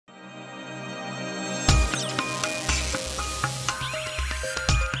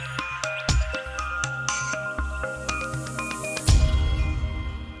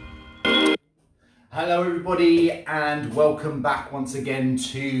Hello everybody and welcome back once again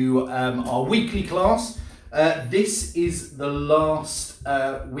to our weekly class. This is the last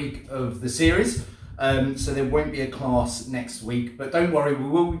week of the series, so there won't be a class next week, but don't worry, we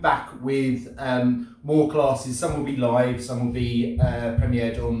will be back with more classes. Some will be live, some will be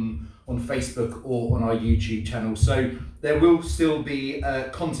premiered on Facebook or on our YouTube channel, so there will still be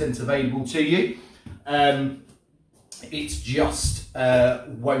content available to you. It's just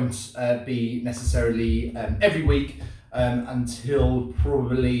won't be necessarily every week until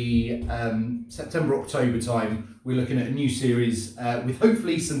probably September, October time. We're looking at a new series with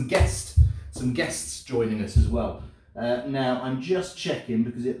hopefully some guests joining us as well. Now I'm just checking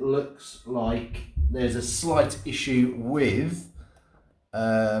because it looks like there's a slight issue with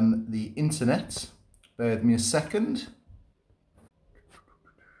the internet. Bear with me a second.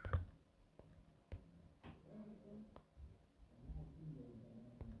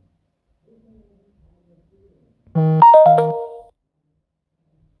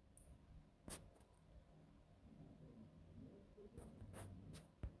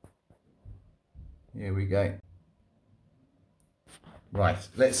 Here we go. Right,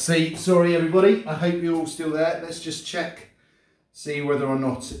 let's see. Sorry everybody, I hope you're all still there. Let's just check, see whether or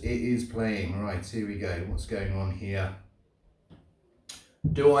not it is playing. Right, here we go. What's going on here?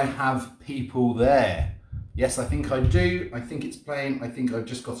 Do I have people there? Yes, I think I do. I think it's playing. I think I've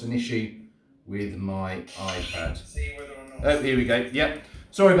just got an issue with my iPad. See whether or not. Oh, here we go. Yep.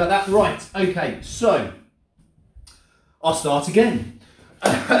 Sorry about that. Right, okay, so I'll start again.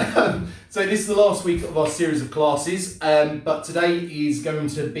 So this is the last week of our series of classes, but today is going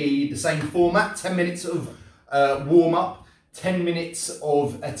to be the same format, 10 minutes of warm-up, 10 minutes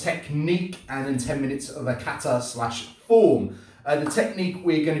of a technique, and then 10 minutes of a kata / form. The technique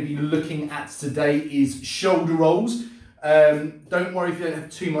we're going to be looking at today is shoulder rolls. Don't worry if you don't have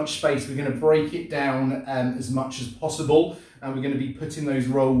too much space, we're going to break it down as much as possible, and we're going to be putting those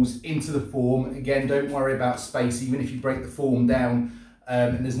rolls into the form. Again, don't worry about space, even if you break the form down.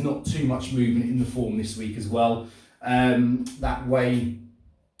 And there's not too much movement in the form this week as well. That way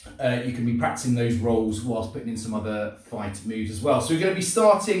you can be practicing those rolls whilst putting in some other fight moves as well. So we're going to be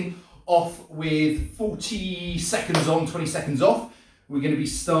starting off with 40 seconds on, 20 seconds off. We're going to be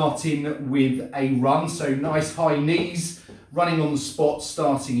starting with a run, so nice high knees, running on the spot,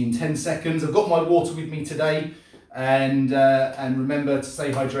 starting in 10 seconds. I've got my water with me today, and remember to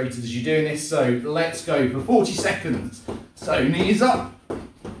stay hydrated as you're doing this. So let's go for 40 seconds. So knees up.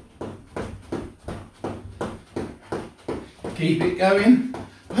 Keep it going.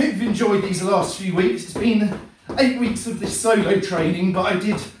 I hope you've enjoyed these last few weeks. It's been 8 weeks of this solo training, but I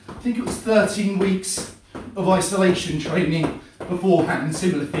think it was 13 weeks of isolation training beforehand,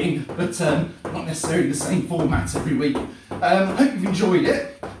 similar thing, but not necessarily the same format every week. I hope you've enjoyed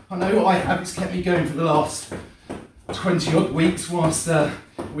it. I know I have. It's kept me going for the last 20 odd weeks whilst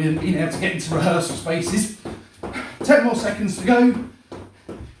we haven't been able to get into rehearsal spaces. 10 more seconds to go.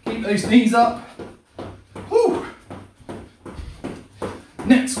 Keep those knees up. Whew.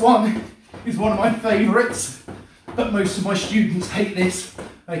 Next one is one of my favourites, but most of my students hate this.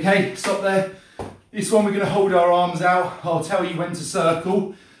 Okay, stop there. This one we're going to hold our arms out. I'll tell you when to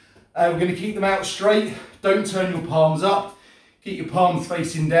circle. We're going to keep them out straight. Don't turn your palms up. Keep your palms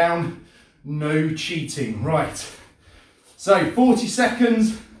facing down. No cheating. Right. So 40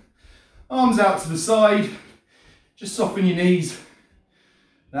 seconds. Arms out to the side. Just soften your knees.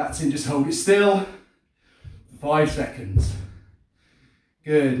 That's it, just hold it still. 5 seconds.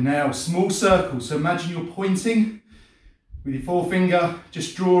 Good, now small circle. So imagine you're pointing with your forefinger,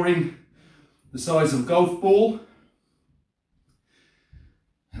 just drawing the size of a golf ball.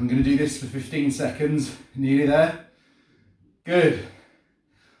 I'm going to do this for 15 seconds, nearly there. Good.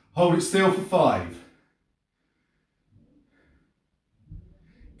 Hold it still for 5.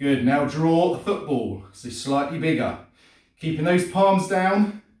 Good, now draw a football, so slightly bigger. Keeping those palms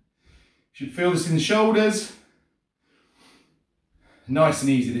down. You should feel this in the shoulders. Nice and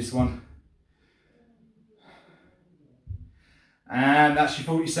easy, this one. And that's your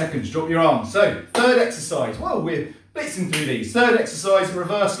 40 seconds. Drop your arms. So, third exercise. Well, we're blitzing through these. Third exercise,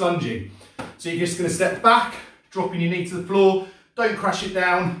 reverse lunging. So you're just going to step back, dropping your knee to the floor. Don't crash it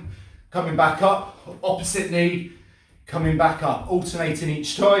down. Coming back up. Opposite knee. Coming back up. Alternating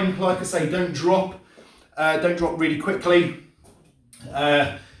each time. Like I say, don't drop. Don't drop really quickly.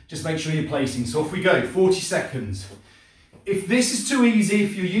 Just make sure you're placing. So off we go. 40 seconds. If this is too easy,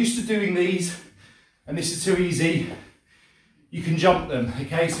 if you're used to doing these, and this is too easy, you can jump them,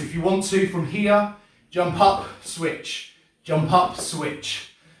 okay? So if you want to, from here, jump up, switch, jump up,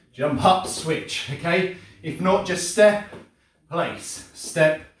 switch, jump up, switch, okay? If not, just step, place,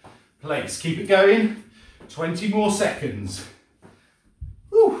 place. Keep it going. 20 more seconds.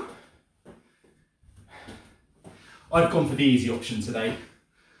 Whew. I've gone for the easy option today.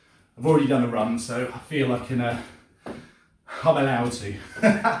 I've already done a run, so I feel I'm allowed to.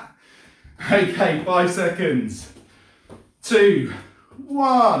 Okay, 5 seconds. 2,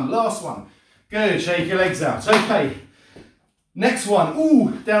 1, last one. Good, shake your legs out. Okay, next one.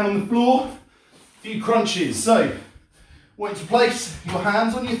 Ooh, down on the floor. A few crunches. So, want you to place your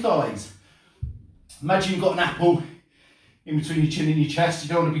hands on your thighs. Imagine you've got an apple in between your chin and your chest. You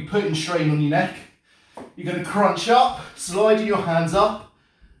don't want to be putting strain on your neck. You're going to crunch up, sliding your hands up,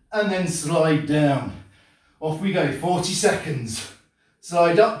 and then slide down. Off we go, 40 seconds.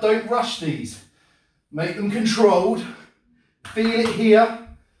 Slide up, don't rush these. Make them controlled. Feel it here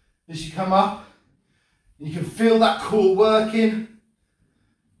as you come up. And you can feel that core working.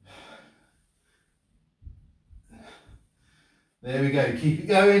 There we go, keep it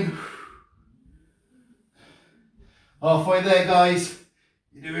going. Halfway there, guys.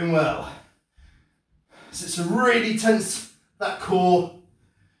 You're doing well. So it's a really tense that core.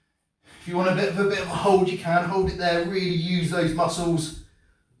 If you want a bit of a hold, you can hold it there. Really use those muscles.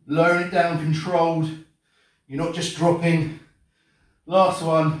 Lowering it down, controlled. You're not just dropping. Last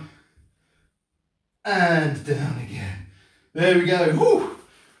one. And down again. There we go. Woo.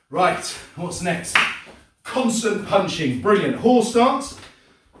 Right, what's next? Constant punching. Brilliant. Horse stance.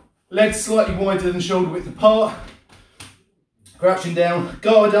 Legs slightly wider than shoulder width apart. Crouching down,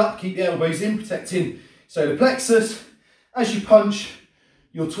 guard up, keep the elbows in, protecting solar plexus. As you punch,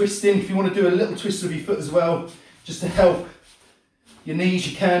 you're twisting. If you want to do a little twist of your foot as well, just to help your knees,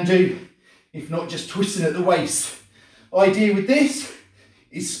 you can do. If not, just twisting at the waist. Idea with this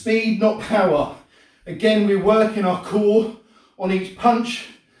is speed, not power. Again, we're working our core on each punch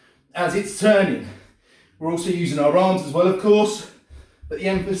as it's turning. We're also using our arms as well, of course, but the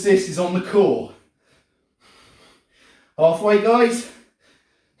emphasis is on the core. Halfway, guys.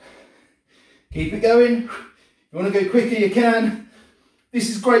 Keep it going. If you want to go quicker, you can. This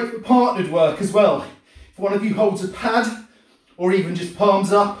is great for partnered work as well. If one of you holds a pad or even just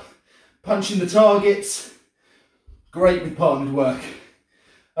palms up, punching the targets, great with partnered work.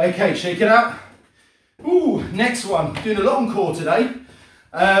 Okay, shake it out. Ooh, next one. Doing a lot on core today.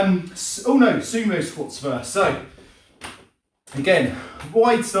 Oh no, sumo squats first. So, again,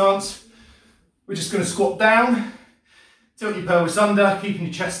 wide stance. We're just going to squat down. Tilt your pelvis under, keeping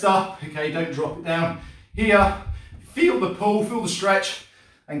your chest up. Okay, don't drop it down. Here, feel the pull, feel the stretch,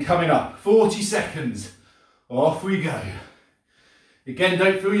 and coming up. 40 seconds. Off we go. Again,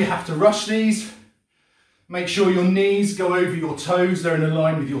 don't feel you have to rush these. Make sure your knees go over your toes. They're in a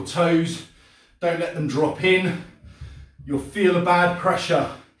line with your toes. Don't let them drop in. You'll feel a bad pressure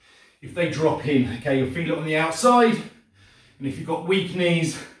if they drop in. Okay, you'll feel it on the outside. And if you've got weak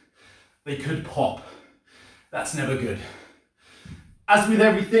knees, they could pop. That's never good. As with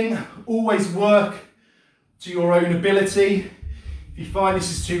everything, always work to your own ability. If you find this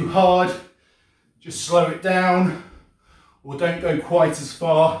is too hard, just slow it down or don't go quite as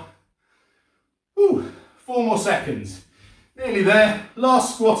far. Whew, 4 more seconds. Nearly there.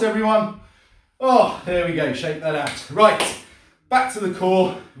 Last squat, everyone. Oh, there we go. Shake that out. Right, back to the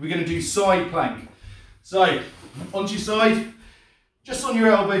core. We're going to do side plank. So, onto your side, just on your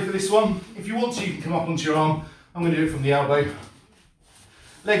elbow for this one. If you want to, you can come up onto your arm. I'm going to do it from the elbow.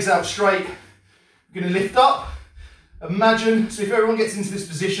 Legs out straight. We're going to lift up. Imagine, so if everyone gets into this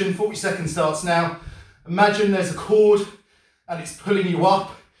position, 40 seconds starts now. Imagine there's a cord and it's pulling you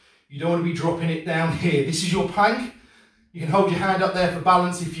up. You don't want to be dropping it down here. This is your plank. You can hold your hand up there for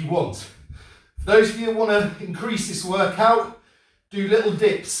balance if you want. For those of you that want to increase this workout, do little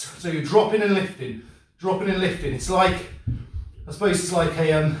dips. So you're dropping and lifting, dropping and lifting. It's like, I suppose it's like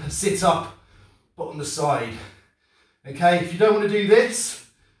a sit up, but on the side. Okay, if you don't want to do this,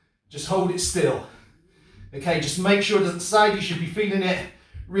 just hold it still. Okay, just make sure it doesn't sag. You should be feeling it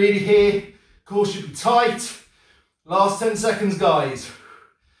really here. Core should be tight. Last 10 seconds, guys.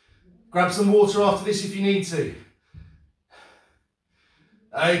 Grab some water after this if you need to.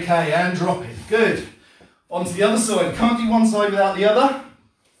 Okay, and drop it. Good. On to the other side. Can't do one side without the other.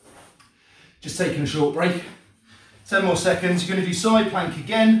 Just taking a short break. 10 more seconds. You're going to do side plank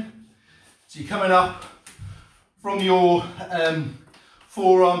again. So you're coming up from your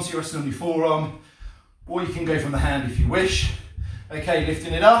forearm, so you're resting on your forearm, or you can go from the hand if you wish. Okay,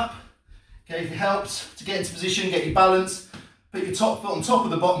 lifting it up. Okay, if it helps to get into position, get your balance, put your top foot on top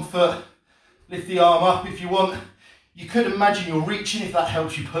of the bottom foot, lift the arm up if you want. You could imagine you're reaching if that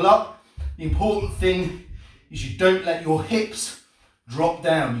helps you pull up. The important thing is you don't let your hips drop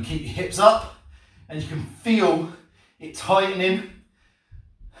down. You keep your hips up and you can feel it tightening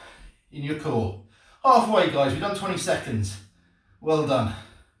in your core. Halfway, guys, we've done 20 seconds. Well done.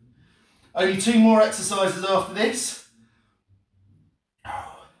 Only 2 more exercises after this.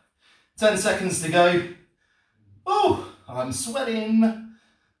 10 seconds to go. Oh, I'm sweating.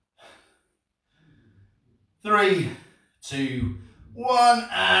 3, 2, 1,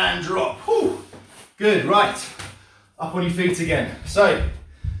 and drop. Whew. Good, right. Up on your feet again. So,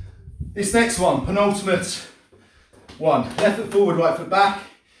 this next one, penultimate one. Left foot forward, right foot back.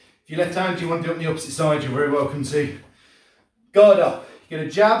 If you're left-handed, you want to do it on the opposite side, you're very welcome to. Guard up. You're going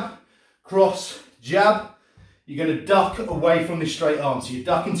to jab, cross, jab. You're going to duck away from this straight arm. So you're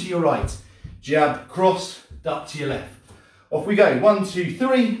ducking to your right. Jab, cross, duck to your left. Off we go. 1, 2,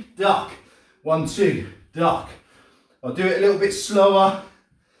 3, duck. 1, 2, duck. I'll do it a little bit slower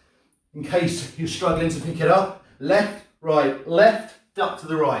in case you're struggling to pick it up. Left, duck to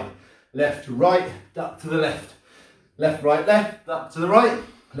the right. Left, right, duck to the left. Left, right, duck to the right.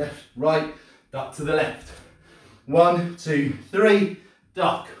 Left, right, duck to the left. 1, 2, 3,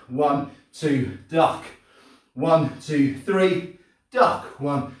 duck. 1, 2, duck. 1, 2, 3, duck.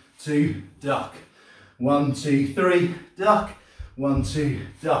 1, 2, duck. 1, 2, 3, duck. 1, 2,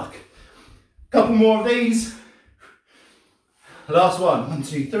 duck. Couple more of these. Last one. 1,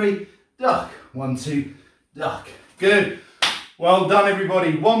 2, 3, duck. 1, 2, duck. Good. Well done,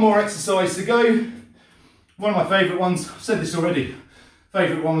 everybody. One more exercise to go. One of my favourite ones. I've said this already.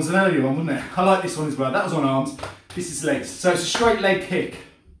 Favourite one was an earlier one, wasn't it? I like this one as well. That was on arms. This is legs. So it's a straight leg kick.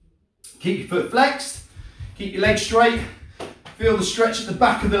 Keep your foot flexed. Keep your leg straight. Feel the stretch at the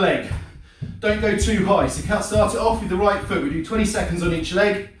back of the leg. Don't go too high. So start it off with the right foot. We do 20 seconds on each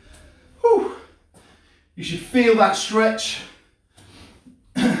leg. Whew. You should feel that stretch.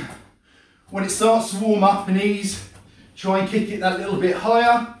 When it starts to warm up and ease, try and kick it that little bit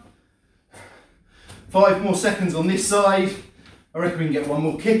higher. 5 more seconds on this side. I reckon we can get one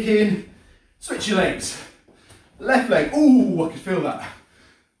more kick in. Switch your legs. Left leg. Ooh, I can feel that.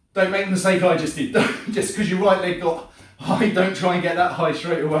 Don't make the mistake I just did. Just because your right leg got high, don't try and get that high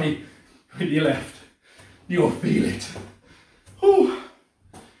straight away with your left. You'll feel it. Ooh.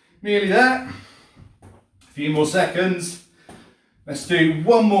 Nearly there. A few more seconds. Let's do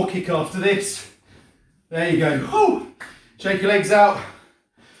one more kick after this. There you go. Woo. Shake your legs out.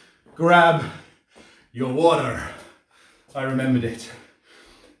 Grab your water. I remembered it.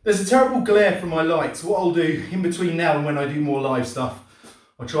 There's a terrible glare from my lights. What I'll do in between now and when I do more live stuff,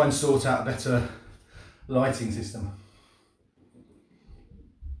 I'll try and sort out a better lighting system.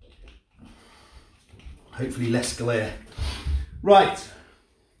 Hopefully less glare. Right.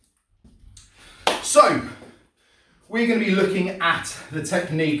 So, we're going to be looking at the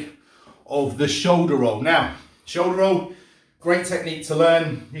technique of the shoulder roll. Now, shoulder roll, great technique to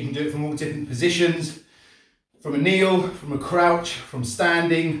learn. You can do it from all different positions, from a kneel, from a crouch, from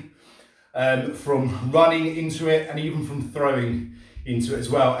standing, from running into it, and even from throwing into it as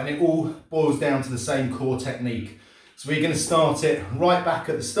well. And it all boils down to the same core technique. So we're going to start it right back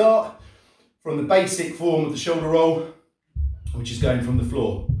at the start, from the basic form of the shoulder roll, which is going from the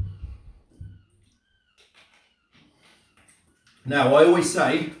floor. Now, I always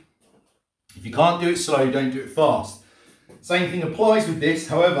say, if you can't do it slow, don't do it fast. Same thing applies with this,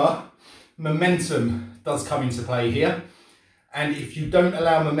 however, momentum does come into play here. And if you don't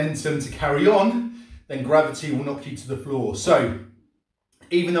allow momentum to carry on, then gravity will knock you to the floor. So,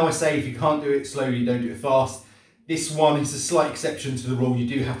 even though I say if you can't do it slowly, don't do it fast, this one is a slight exception to the rule. You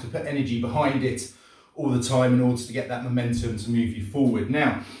do have to put energy behind it all the time in order to get that momentum to move you forward.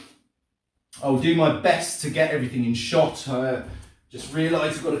 Now, I'll do my best to get everything in shot. Just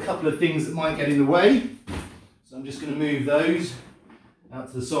realised I've got a couple of things that might get in the way. So I'm just going to move those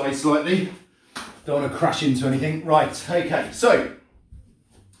out to the side slightly. Don't want to crash into anything. Right, okay. So,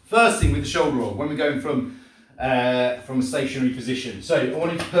 first thing with the shoulder roll, when we're going from a stationary position. So I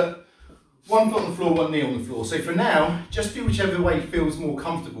want you to put one foot on the floor, one knee on the floor. So for now, just do whichever way feels more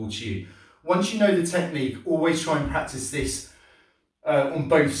comfortable to you. Once you know the technique, always try and practice this on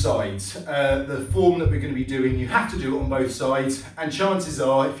both sides. The form that we're going to be doing, you have to do it on both sides, and chances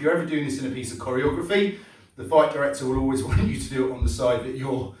are, if you're ever doing this in a piece of choreography, the fight director will always want you to do it on the side that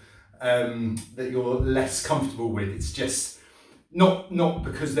you're less comfortable with. It's just not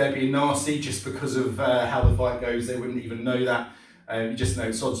because they're being nasty, just because of how the fight goes. They wouldn't even know that. You just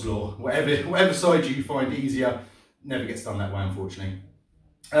know sod's law. Whatever side you find easier, never gets done that way, unfortunately.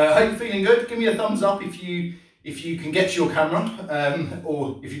 Hope you're feeling good. Give me a thumbs up if you can get to your camera,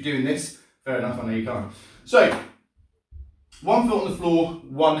 or if you're doing this. Fair enough, I know you can't. So, one foot on the floor,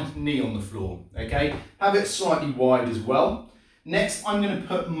 one knee on the floor, okay? Have it slightly wide as well. Next, I'm going to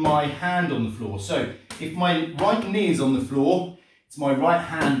put my hand on the floor. So, if my right knee is on the floor, it's my right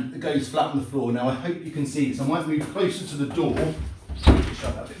hand that goes flat on the floor. Now I hope you can see this. I might move closer to the door.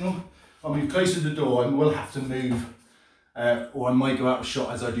 Shut that a bit more. I'll move closer to the door and we'll have to move, or I might go out of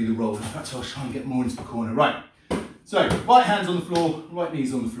shot as I do the roll. In fact, I'll try and get more into the corner. Right, so right hand's on the floor, right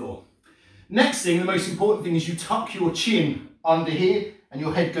knee's on the floor. Next thing, the most important thing is you tuck your chin under here and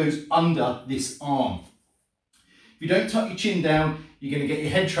your head goes under this arm. If you don't tuck your chin down, you're going to get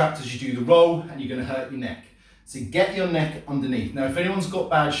your head trapped as you do the roll and you're going to hurt your neck. So get your neck underneath. Now, if anyone's got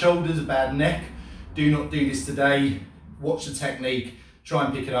bad shoulders, a bad neck, do not do this today. Watch the technique, try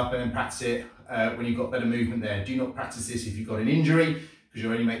and pick it up and then practice it when you've got better movement there. Do not practice this if you've got an injury, because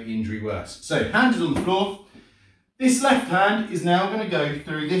you'll only make the injury worse. So hand is on the floor. This left hand is now going to go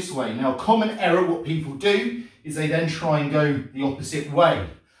through this way. Now, common error, what people do is they then try and go the opposite way.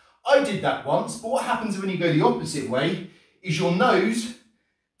 I did that once, but what happens when you go the opposite way is your nose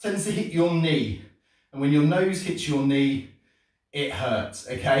tends to hit your knee. And when your nose hits your knee, it hurts,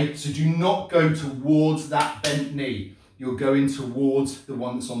 okay? So do not go towards that bent knee. You're going towards the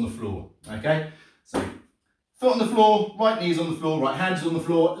one that's on the floor, okay? So foot on the floor, right knee's on the floor, right hand's on the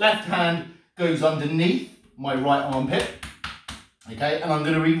floor, left hand goes underneath my right armpit, okay? And I'm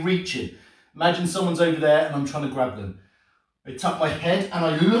gonna be reaching. Imagine someone's over there and I'm trying to grab them. I tuck my head and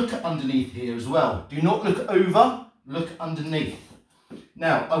I look underneath here as well. Do not look over, look underneath.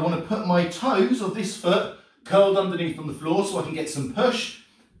 Now, I want to put my toes of this foot curled underneath on the floor so I can get some push,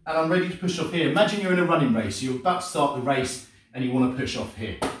 and I'm ready to push off here. Imagine you're in a running race. You're about to start the race and you want to push off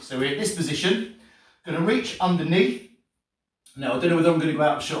here. So we're at this position, going to reach underneath. Now, I don't know whether I'm going to go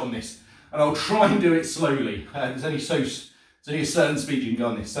out of shot on this, and I'll try and do it slowly. There's only a certain speed you can go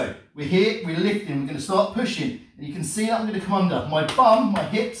on this. So we're here, we're lifting, we're going to start pushing, and you can see that I'm going to come under. My bum, my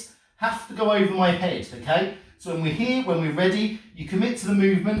hips have to go over my head, okay? So when we're here, when we're ready, you commit to the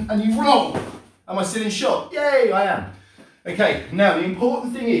movement and you roll. Am I still in shot? Yay, I am. Okay, now the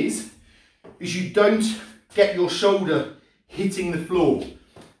important thing is you don't get your shoulder hitting the floor.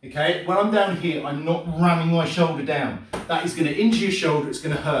 Okay, when I'm down here, I'm not ramming my shoulder down. That is going to injure your shoulder, it's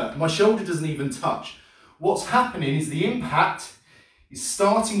going to hurt. My shoulder doesn't even touch. What's happening is the impact is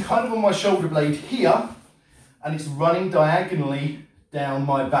starting kind of on my shoulder blade here, and it's running diagonally down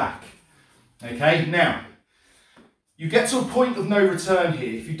my back. Okay, now, you get to a point of no return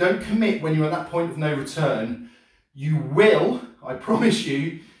here. If you don't commit when you're at that point of no return, you will, I promise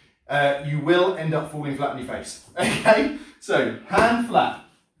you, you will end up falling flat on your face. Okay, so hand flat,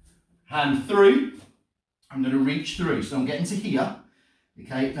 hand through. I'm going to reach through. So I'm getting to here.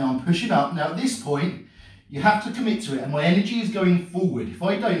 Okay, now I'm pushing up. Now at this point, you have to commit to it, and my energy is going forward. If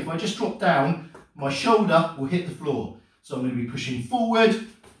I don't, if I just drop down, my shoulder will hit the floor. So I'm going to be pushing forward,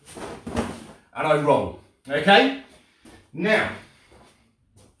 and I roll. Okay? Now,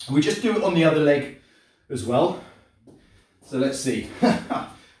 we just do it on the other leg as well. So let's see. How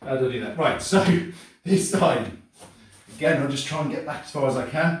do I do that? Right, so this side. Again, I'll just try and get back as far as I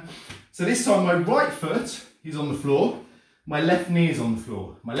can. So this time my right foot is on the floor. My left knee is on the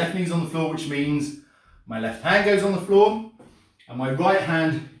floor. My left knee is on the floor, which means my left hand goes on the floor and my right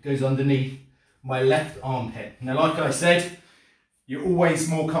hand goes underneath my left armpit. Now, like I said, you're always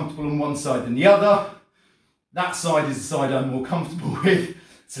more comfortable on one side than the other. That side is the side I'm more comfortable with.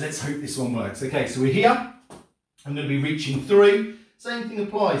 So let's hope this one works. Okay, so we're here. I'm going to be reaching through. Same thing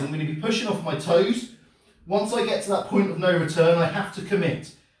applies. I'm going to be pushing off my toes. Once I get to that point of no return, I have to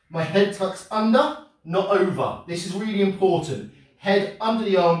commit. My head tucks under, not over. This is really important. Head under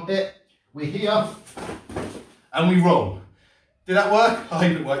the armpit. We're here. And we roll. Did that work? I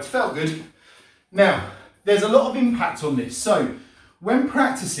hope it worked. Felt good. Now, there's a lot of impact on this. So, when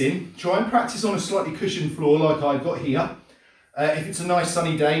practicing, try and practice on a slightly cushioned floor like I've got here. If it's a nice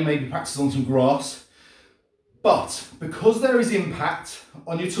sunny day, maybe practice on some grass. But because there is impact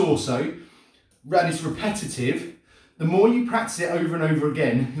on your torso and it's repetitive, the more you practice it over and over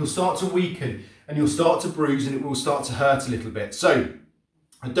again, you'll start to weaken and you'll start to bruise and it will start to hurt a little bit. So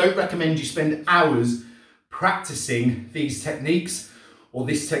I don't recommend you spend hours practicing these techniques or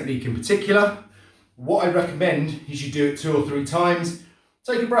this technique in particular. What I recommend is you do it 2 or 3 times,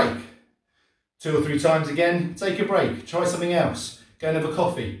 take a break. 2 or 3 times again, take a break, try something else, go and have a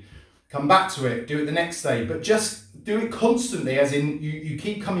coffee, come back to it, do it the next day, but just do it constantly, as in you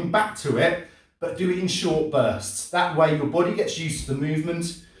keep coming back to it, but do it in short bursts. That way your body gets used to the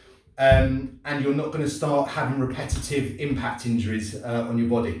movement and you're not going to start having repetitive impact injuries on your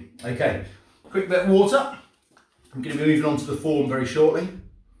body. Okay, quick bit of water. I'm going to be moving on to the form very shortly.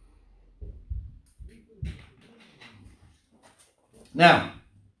 Now,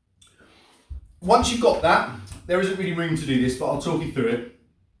 once you've got that, there isn't really room to do this, but I'll talk you through it.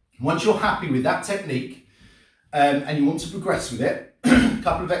 Once you're happy with that technique and you want to progress with it, a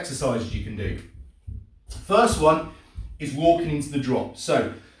couple of exercises you can do. First one is walking into the drop.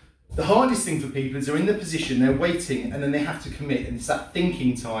 So the hardest thing for people is they're in the position, they're waiting, and then they have to commit, and it's that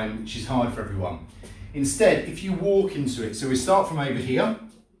thinking time which is hard for everyone. Instead, if you walk into it, so we start from over here,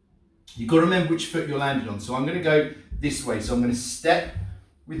 you've got to remember which foot you're landing on. So I'm going to go this way, so I'm going to step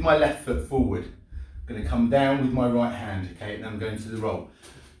with my left foot forward. I'm going to come down with my right hand, okay, and then I'm going to the roll.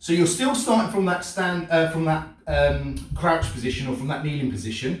 So you're still starting from that crouch position or from that kneeling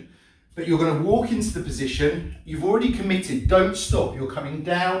position, but you're going to walk into the position. You've already committed, don't stop. You're coming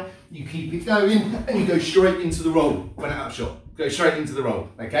down, you keep it going, and you go straight into the roll. When out of shot, go straight into the roll,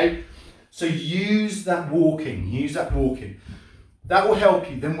 okay? So use that walking, use that walking. That will help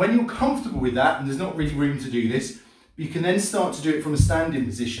you. Then when you're comfortable with that, and there's not really room to do this, you can then start to do it from a standing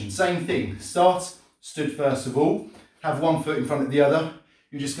position. Same thing, start stood first of all, have one foot in front of the other.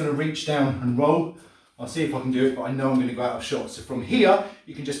 You're just going to reach down and roll. I'll see if I can do it, but I know I'm going to go out of shot. So from here,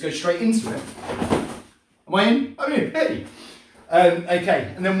 you can just go straight into it. Am I in? I'm in, hey.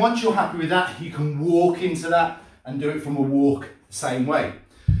 Okay, and then once you're happy with that, you can walk into that and do it from a walk the same way.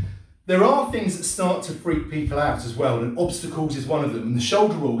 There are things that start to freak people out as well, and obstacles is one of them. And the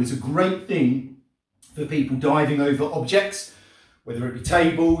shoulder roll is a great thing for people diving over objects, whether it be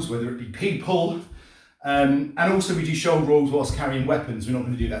tables, whether it be people. And also we do shoulder rolls whilst carrying weapons. We're not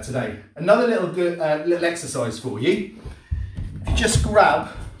going to do that today. Another little exercise for you. If you just grab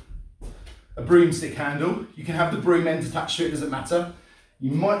a broomstick handle, you can have the broom end attached to it, doesn't matter.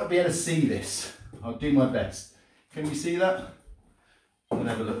 You might not be able to see this. I'll do my best. Can you see that? I'll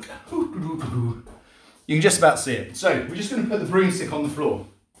have a look. You can just about see it. So we're just going to put the broomstick on the floor.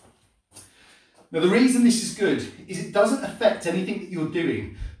 Now the reason this is good is it doesn't affect anything that you're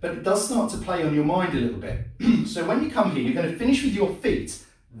doing, but it does start to play on your mind a little bit. So when you come here, you're going to finish with your feet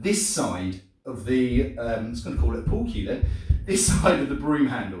this side of the, I'm just going to call it a pool cue then, this side of the broom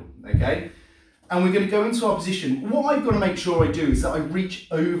handle, okay? And we're going to go into our position. What I've got to make sure I do is that I reach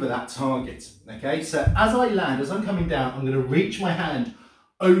over that target, okay? So as I land, as I'm coming down, I'm going to reach my hand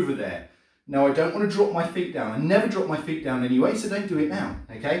over there. Now I don't want to drop my feet down. I never drop my feet down anyway, so don't do it now,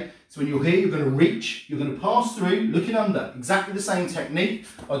 okay? So when you're here, you're going to reach, you're going to pass through, looking under. Exactly the same technique.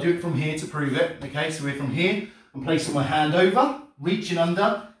 I'll do it from here to prove it, okay? So we're from here, I'm placing my hand over, reaching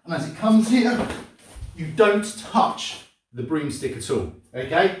under, and as it comes here, you don't touch the broomstick at all,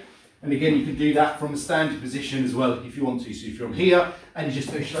 okay? And again, you can do that from a standing position as well if you want to. So if you're on here, and you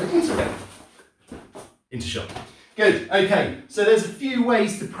just go straight into it, into shot. Good, okay, so there's a few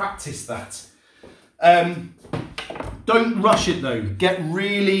ways to practice that. Don't rush it though. Get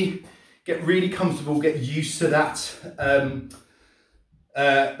really comfortable, get used to that,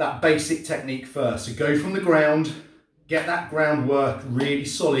 that basic technique first. So go from the ground, get that groundwork really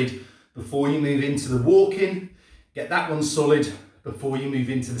solid before you move into the walking, get that one solid before you move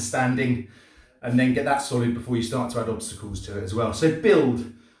into the standing, and then get that solid before you start to add obstacles to it as well. So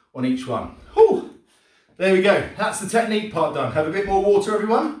build on each one. Whew. There we go, that's the technique part done. Have a bit more water,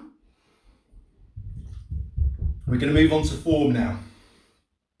 everyone. We're going to move on to form now.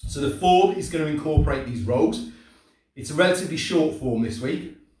 So the form is going to incorporate these rolls. It's a relatively short form this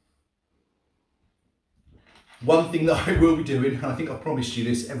week. One thing that I will be doing, and I think I've promised you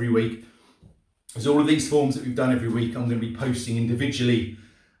this every week, is all of these forms that we've done every week I'm going to be posting individually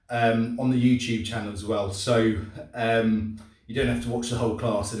on the YouTube channel as well. So you don't have to watch the whole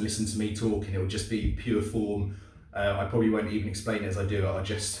class and listen to me talking. It will just be pure form. I probably won't even explain it as I do it. I'll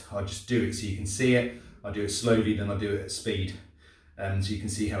just do it so you can see it. I'll do it slowly, then I'll do it at speed, so you can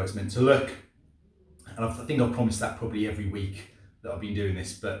see how it's meant to look. And I think I've promised that probably every week that I've been doing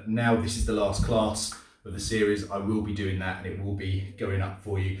this, but now this is the last class of the series. I will be doing that, and it will be going up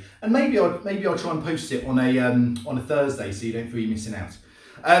for you. And maybe I'll try and post it on a Thursday, so you don't feel you're missing out.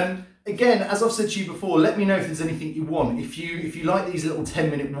 Again, as I've said to you before, let me know if there's anything you want. If you like these little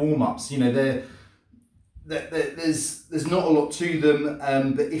 10-minute warm-ups, you know, there's not a lot to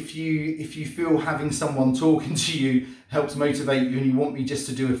them, but if you feel having someone talking to you helps motivate you, and you want me just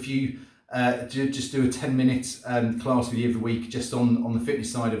to do a few, just do a 10-minute class with you every week, just on the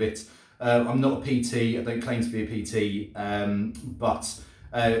fitness side of it. I'm not a PT, I don't claim to be a PT, but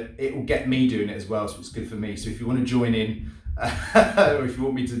it will get me doing it as well, so it's good for me. So if you want to join in, or if you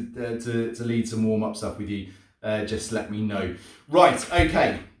want me to lead some warm-ups up with you, just let me know. Right,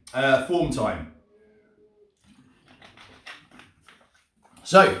 okay, form time.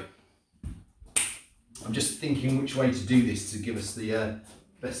 So, I'm just thinking which way to do this to give us the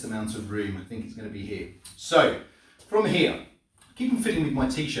best amount of room. I think it's going to be here. So, from here, I keep on fiddling with my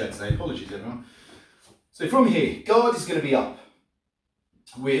t-shirt today, apologies everyone. So from here, guard is going to be up.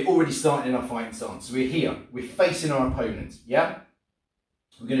 We're already starting in our fighting stance. So we're here, we're facing our opponent, yeah?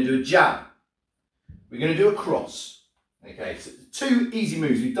 We're going to do a jab. We're going to do a cross. Okay, so 2 easy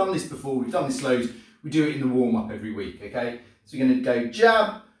moves. We've done this before, we've done this loads. We do it in the warm-up every week, okay? So we're going to go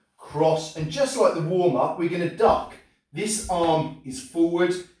jab, cross, and just like the warm-up, we're going to duck. This arm is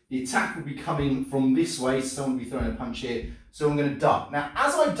forward. The attack will be coming from this way, so someone will be throwing a punch here. So I'm going to duck. Now,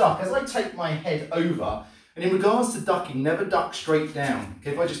 as I duck, as I take my head over, and in regards to ducking, never duck straight down.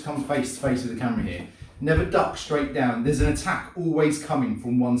 Okay, if I just come face to face with the camera here, never duck straight down. There's an attack always coming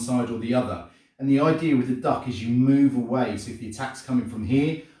from one side or the other. And the idea with the duck is you move away. So if the attack's coming from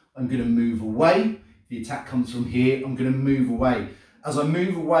here, I'm going to move away. If the attack comes from here, I'm going to move away. As I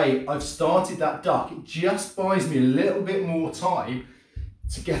move away, I've started that duck. It just buys me a little bit more time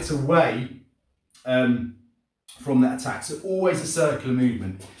to get away from that attack. So always a circular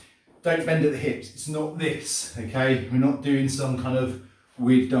movement. Don't bend at the hips. It's not this, okay? We're not doing some kind of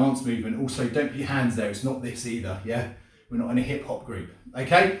weird dance movement. Also, don't put your hands there. It's not this either, yeah? We're not in a hip hop group,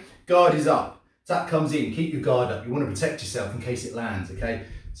 okay? Guard is up. Attack comes in, keep your guard up. You want to protect yourself in case it lands, okay?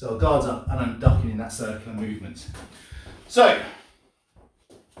 So our guard's up and I'm ducking in that circular movement. So,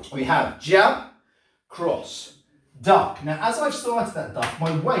 we have jab, cross, duck. Now, as I've started that duck,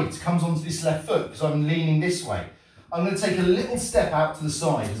 my weight comes onto this left foot because I'm leaning this way. I'm going to take a little step out to the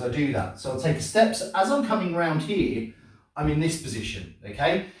side as I do that. So I'll take a step. So as I'm coming round here, I'm in this position,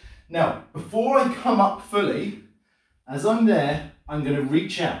 okay? Now, before I come up fully, as I'm there, I'm going to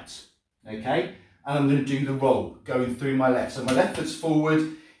reach out, okay? And I'm going to do the roll, going through my left. So my left foot's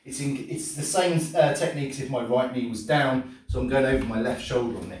forward. It's the same technique as if my right knee was down. So I'm going over my left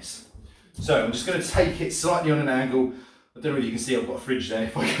shoulder on this. So I'm just going to take it slightly on an angle. I don't know if you can see I've got a fridge there.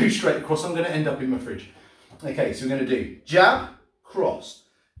 If I go straight across, I'm going to end up in my fridge. Okay, so we're going to do jab, cross,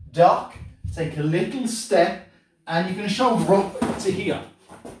 duck, take a little step, and you're going to shoulder roll to here.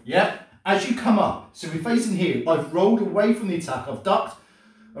 Yeah? As you come up, so we're facing here, I've rolled away from the attack, I've ducked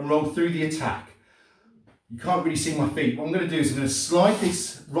and rolled through the attack. You can't really see my feet. What I'm going to do is I'm going to slide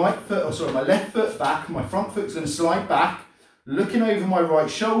this right foot, or sorry, my left foot back, my front foot's going to slide back, looking over my right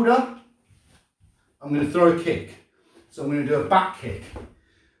shoulder. I'm going to throw a kick. So I'm going to do a back kick,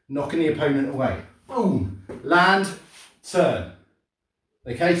 knocking the opponent away. Boom, land, turn.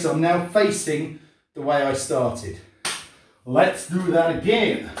 Okay, so I'm now facing the way I started. Let's do that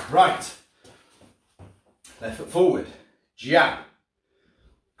again. Right. Left foot forward, jab,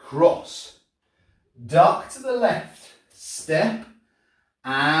 cross, duck to the left, step,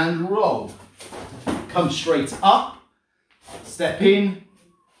 and roll. Come straight up, step in,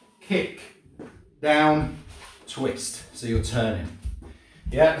 kick, down, twist. So you're turning.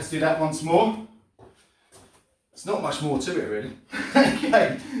 Yeah, let's do that once more. It's not much more to it really.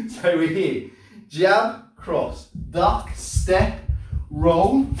 Okay, so we're here. Jab, cross, duck, step,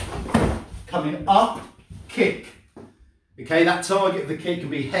 roll, coming up, kick. Okay, that target of the kick can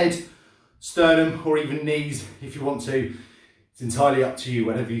be head, sternum, or even knees if you want to. It's entirely up to you,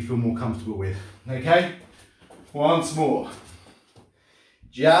 whatever you feel more comfortable with. Okay, once more.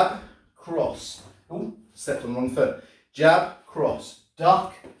 Jab, cross. Oh, stepped on the wrong foot. Jab, cross,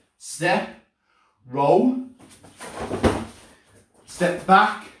 duck, step, roll, step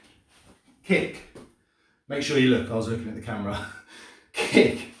back, kick. Make sure you look, I was looking at the camera.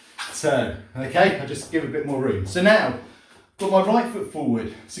 Kick, turn, okay? I'll just give a bit more room. So now, got my right foot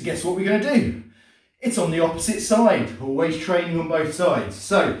forward. So guess what we're gonna do? It's on the opposite side, always training on both sides.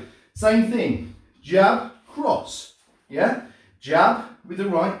 So, same thing, jab, cross, yeah? Jab with the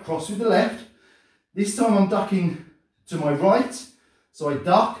right, cross with the left. This time I'm ducking to my right, so I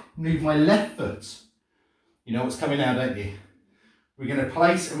duck, move my left foot. You know what's coming now, don't you? We're going to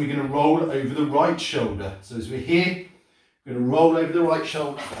place and we're going to roll over the right shoulder. So as we're here, we're going to roll over the right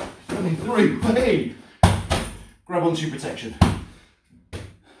shoulder. Coming through, hey! Grab onto your protection.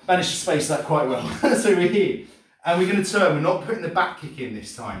 Managed to space that quite well. So we're here. And we're going to turn. We're not putting the back kick in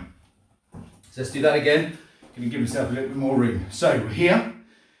this time. So let's do that again. Going to give yourself a little bit more room. So we're here.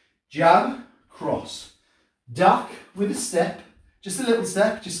 Jab, cross. Duck with a step. Just a little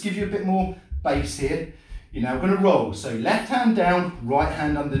step. Just give you a bit more base here. You're now going to roll. So left hand down, right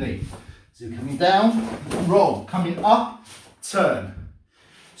hand underneath. So you're coming down, roll. Coming up, turn.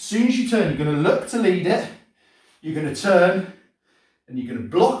 As soon as you turn, you're going to look to lead it. You're going to turn and you're going to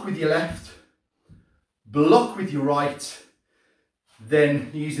block with your left, block with your right.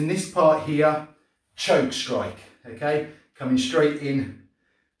 Then using this part here, choke strike. Okay, coming straight in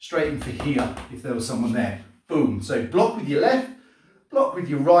for here if there was someone there. Boom. So block with your left, block with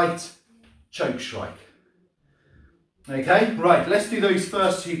your right, choke strike. Okay, right, let's do those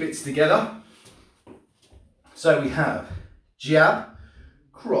first two bits together. So we have jab,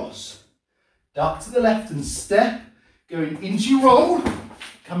 cross, duck to the left and step, going into your roll,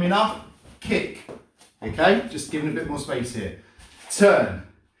 coming up, kick. Okay, just giving a bit more space here. Turn,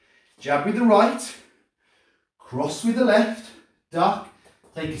 jab with the right, cross with the left, duck,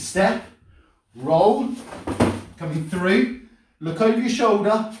 take a step, roll, coming through, look over your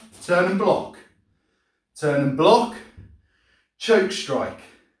shoulder, turn and block. Turn and block, choke strike.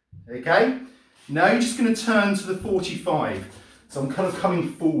 Okay, now you're just going to turn to the 45. So I'm kind of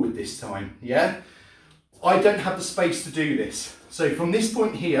coming forward this time, yeah? I don't have the space to do this. So from this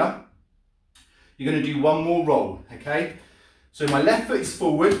point here, you're going to do one more roll, okay? So my left foot is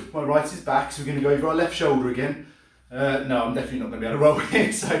forward, my right is back, so we're going to go over our left shoulder again. No, I'm definitely not going to be able to roll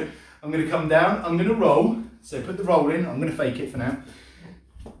here, so I'm going to come down, I'm going to roll, so put the roll in, I'm going to fake it for now,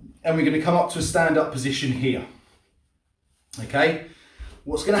 and we're going to come up to a stand-up position here, okay?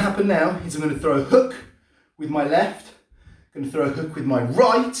 What's going to happen now is I'm going to throw a hook with my left, I'm going to throw a hook with my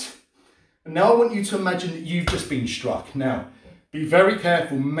right, and now I want you to imagine that you've just been struck. Now, be very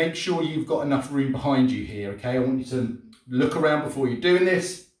careful, make sure you've got enough room behind you here, okay? I want you to look around before you're doing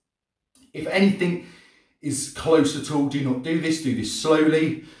this. If anything is close at all, do not do this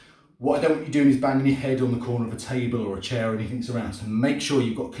slowly. What I don't want you doing is banging your head on the corner of a table or a chair or anything's around, so make sure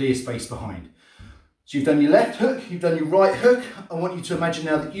you've got clear space behind. So you've done your left hook, you've done your right hook. I want you to imagine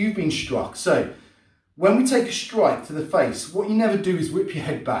now that you've been struck. So when we take a strike to the face, what you never do is whip your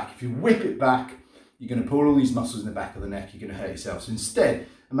head back. If you whip it back, you're going to pull all these muscles in the back of the neck, you're going to hurt yourself. So instead,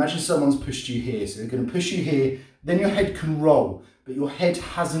 imagine someone's pushed you here. So they're going to push you here, then your head can roll, but your head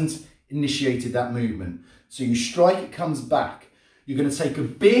hasn't initiated that movement. So you strike, it comes back. You're going to take a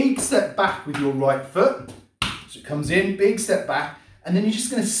big step back with your right foot. So it comes in, big step back, and then you're just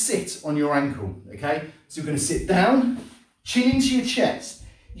going to sit on your ankle, okay? So you're going to sit down, chin into your chest.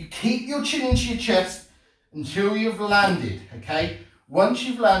 You keep your chin into your chest until you've landed, okay? Once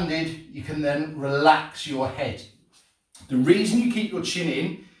you've landed, you can then relax your head. The reason you keep your chin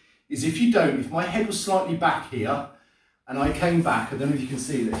in is if you don't, if my head was slightly back here and I came back, I don't know if you can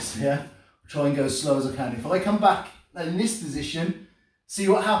see this, yeah? I'll try and go as slow as I can. If I come back in this position, see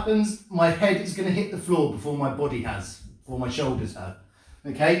what happens? My head is going to hit the floor before my body has, before my shoulders have,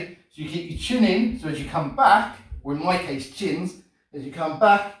 okay? So you keep your chin in, so as you come back, or in my case, chins, as you come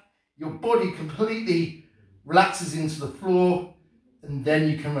back, your body completely relaxes into the floor, and then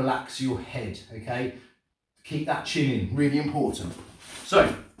you can relax your head, okay? Keep that chin in, really important.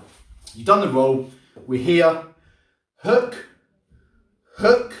 So, you've done the roll, we're here, hook,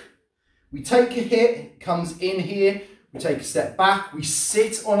 hook, we take a hit, it comes in here, we take a step back, we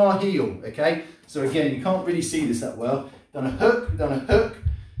sit on our heel, okay? So again, you can't really see this that well. Done a hook, done a hook.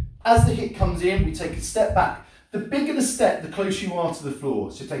 As the hit comes in, we take a step back. The bigger the step, the closer you are to the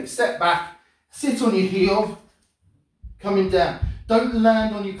floor. So take a step back, sit on your heel, coming down. Don't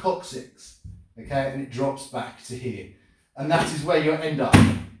land on your coccyx, okay? And it drops back to here. And that is where you'll end up.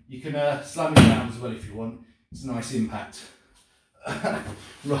 You can slam it down as well if you want. It's a nice impact.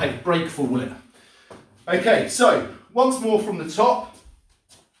 Right, break fall it. Okay, so once more from the top.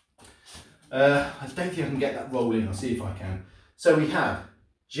 I don't think I can get that roll in. I'll see if I can. So we have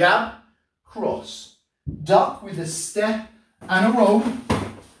jab, cross, duck with a step and a roll,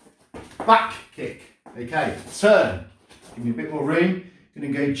 back kick. Okay, turn. Give me a bit more room.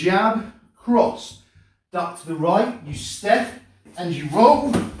 Going to go jab, cross, duck to the right, you step and you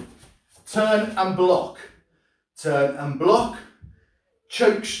roll, turn and block,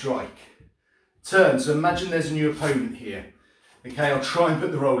 choke strike, turn. So imagine there's a new opponent here. Okay, I'll try and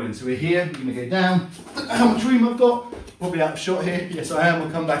put the roll in. So we're here, we're going to go down. Don't know how much room I've got. Probably out of shot here. Yes, I am.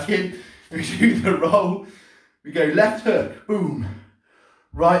 We'll come back in. We do the roll. We go left hook, boom.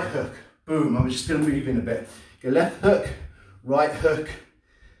 Right hook, boom. I'm just going to move in a bit. Go left hook, right hook.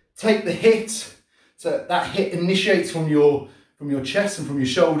 Take the hit. So that hit initiates from your chest and from your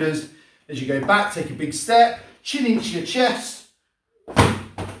shoulders. As you go back, take a big step, chin into your chest,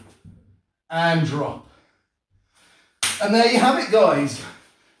 and drop. And there you have it, guys.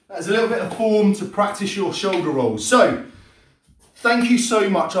 That's a little bit of form to practice your shoulder rolls. So, thank you so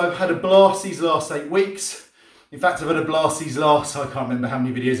much. I've had a blast these last 8 weeks. In fact, I've had a blast these last, I can't remember how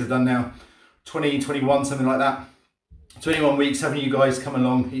many videos I've done now, 20, 21, something like that. 21 weeks, having you guys come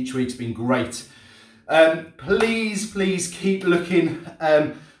along each week's been great. Please keep looking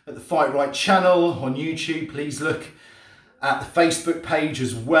at the Fight Right channel on YouTube. Please look at the Facebook page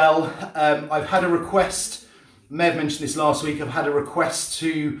as well. I've had a request, may have mentioned this last week, I've had a request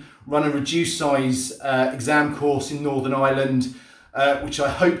to run a reduced size exam course in Northern Ireland, which I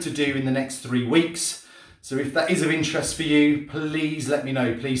hope to do in the next 3 weeks. So if that is of interest for you, please let me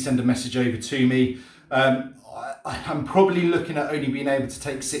know. Please send a message over to me. I'm probably looking at only being able to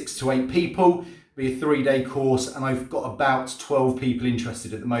take 6 to 8 people. It'll be a 3-day course, and I've got about 12 people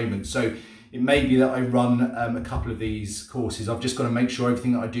interested at the moment. So it may be that I run a couple of these courses. I've just got to make sure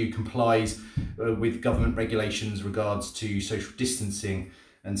everything that I do complies with government regulations regards to social distancing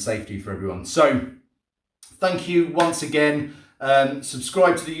and safety for everyone. So thank you once again.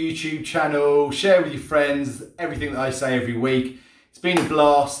 Subscribe to the YouTube channel, share with your friends, everything that I say every week. It's been a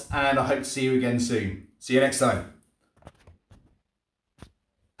blast, and I hope to see you again soon. See you next time.